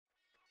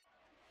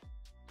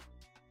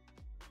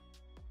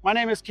My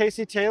name is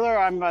Casey Taylor.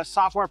 I'm a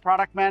software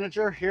product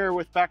manager here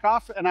with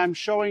Beckhoff, and I'm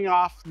showing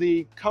off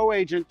the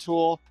CoAgent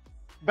tool.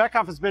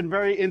 Beckhoff has been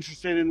very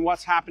interested in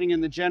what's happening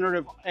in the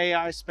generative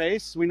AI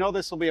space. We know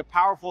this will be a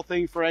powerful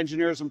thing for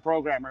engineers and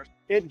programmers.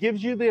 It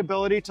gives you the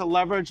ability to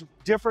leverage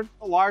different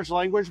large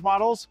language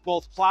models,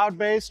 both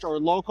cloud-based or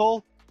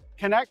local,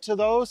 connect to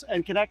those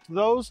and connect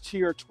those to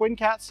your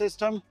TwinCAT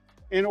system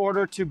in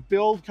order to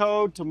build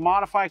code, to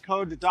modify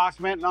code, to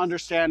document and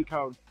understand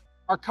code.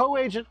 Our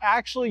CoAgent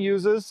actually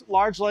uses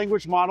large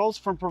language models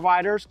from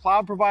providers,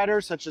 cloud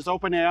providers such as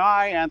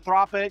OpenAI,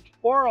 Anthropic,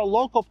 or a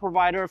local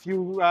provider if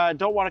you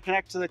don't want to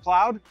connect to the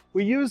cloud.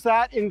 We use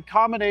that in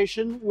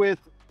combination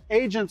with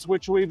agents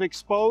which we've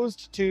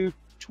exposed to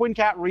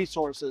TwinCAT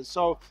resources,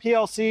 so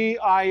PLC,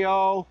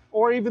 IO,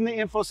 or even the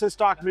Infosys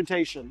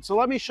documentation. So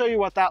let me show you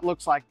what that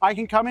looks like. I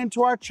can come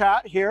into our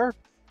chat here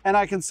and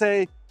I can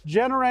say,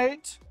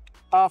 generate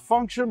a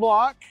function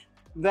block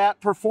that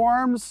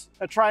performs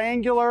a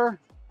triangular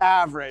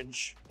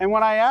average. And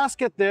when I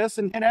ask it this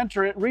and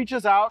enter, it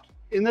reaches out.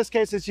 In this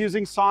case, it's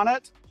using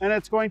Sonnet, and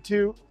it's going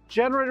to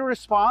generate a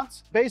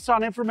response based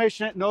on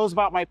information it knows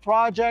about my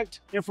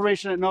project,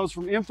 information it knows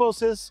from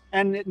Infosys,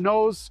 and it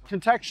knows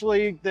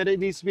contextually that it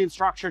needs to be in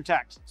structured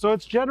text. So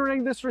it's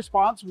generating this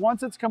response.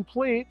 Once it's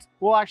complete,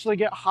 we'll actually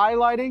get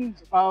highlighting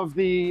of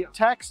the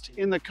text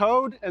in the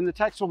code, and the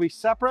text will be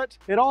separate.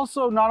 It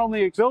also not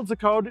only builds the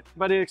code,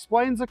 but it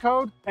explains the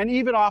code, and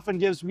even often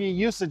gives me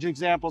usage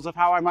examples of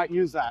how I might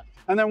use that.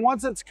 And then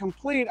once it's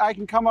complete, I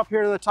can come up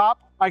here to the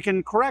top. I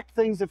can correct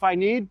things if I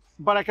need,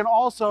 but I can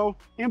also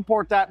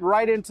import that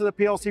right into the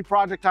PLC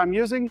project I'm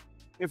using.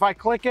 If I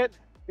click it,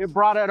 it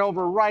brought it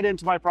over right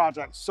into my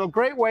project. So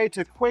great way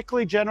to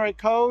quickly generate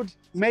code,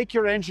 make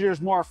your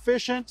engineers more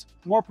efficient,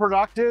 more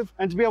productive,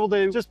 and to be able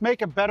to just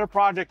make a better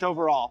project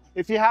overall.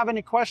 If you have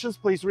any questions,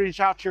 please reach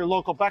out to your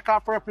local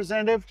Beckhoff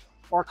representative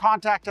or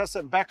contact us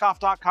at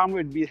beckhoff.com.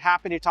 We'd be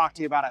happy to talk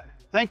to you about it.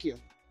 Thank you.